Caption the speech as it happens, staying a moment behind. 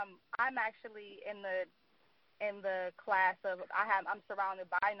I'm actually in the class of I'm surrounded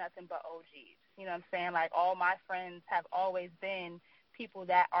by nothing but OGs. You know what I'm saying? Like, all my friends have always been people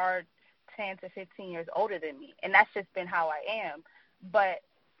that are 10 to 15 years older than me, and that's just been how I am. But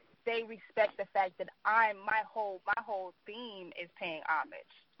they respect the fact that my whole theme is paying homage.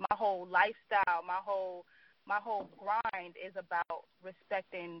 My whole lifestyle, my whole grind is about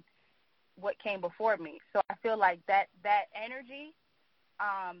respecting what came before me. So I feel like that energy,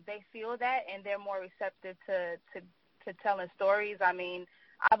 they feel that, and they're more receptive to telling stories. I mean,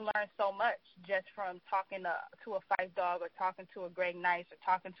 I've learned so much just from talking to a Phife Dawg, or talking to a Greg Nice, or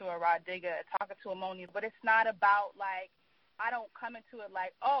talking to a Rod Digger, or talking to a Monique. But it's not about, like, I don't come into it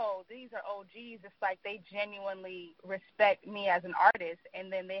like, oh, these are OGs. It's like they genuinely respect me as an artist,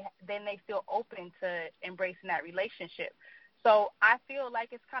 and then they feel open to embracing that relationship. So I feel like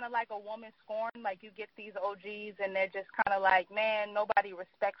it's kind of like a woman scorn. Like, you get these OGs, and they're just kind of like, man, nobody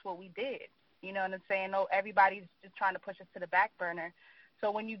respects what we did. You know what I'm saying? No, everybody's just trying to push us to the back burner. So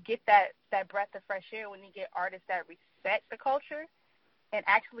when you get that breath of fresh air, when you get artists that respect the culture and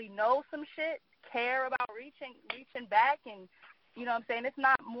actually know some shit, care about reaching back, and you know what I'm saying,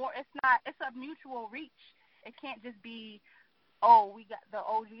 it's a mutual reach. It can't just be, oh, we got the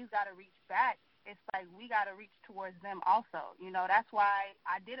OGs got to reach back. It's like we got to reach towards them also. You know, that's why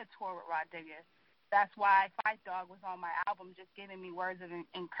I did a tour with Rod Digger. That's why Phife Dawg was on my album, just giving me words of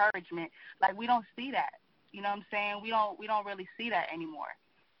encouragement. Like, we don't see that. You know what I'm saying? We don't really see that anymore.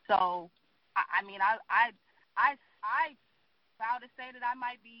 So, I mean, I vow to say that I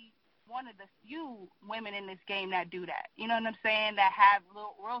might be one of the few women in this game that do that. You know what I'm saying? That have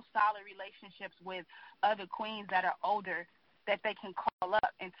real solid relationships with other queens that are older that they can call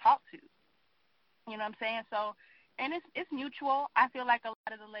up and talk to. You know what I'm saying? So, and it's mutual. I feel like a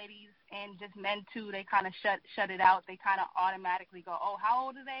lot of the ladies, and just men too, they kind of shut it out. They kind of automatically go, oh, how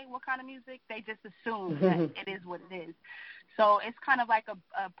old are they? What kind of music? They just assume that it is what it is. So it's kind of like a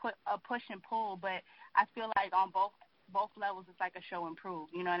push and pull. But I feel like on both levels, it's like a show and prove.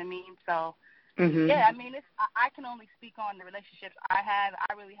 You know what I mean? So, yeah, I mean, I can only speak on the relationships I have.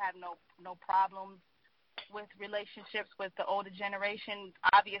 I really have no problems with relationships with the older generation.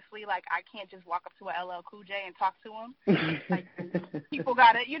 Obviously, like, I can't just walk up to a LL Cool J and talk to him. Like, people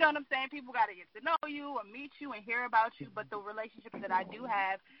got to, you know what I'm saying? People got to get to know you or meet you and hear about you. But the relationships that I do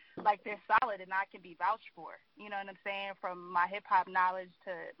have, like, they're solid and I can be vouched for. You know what I'm saying? From my hip-hop knowledge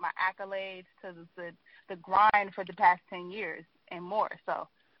to my accolades to the grind for the past 10 years and more. So,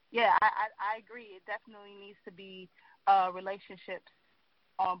 yeah, I agree. It definitely needs to be relationships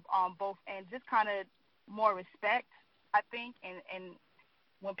on both ends, just kind of more respect, I think, and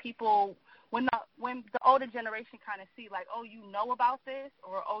when the older generation kind of see, like, oh, you know about this,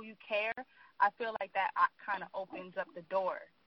 or oh, you care, I feel like that kind of opens up the door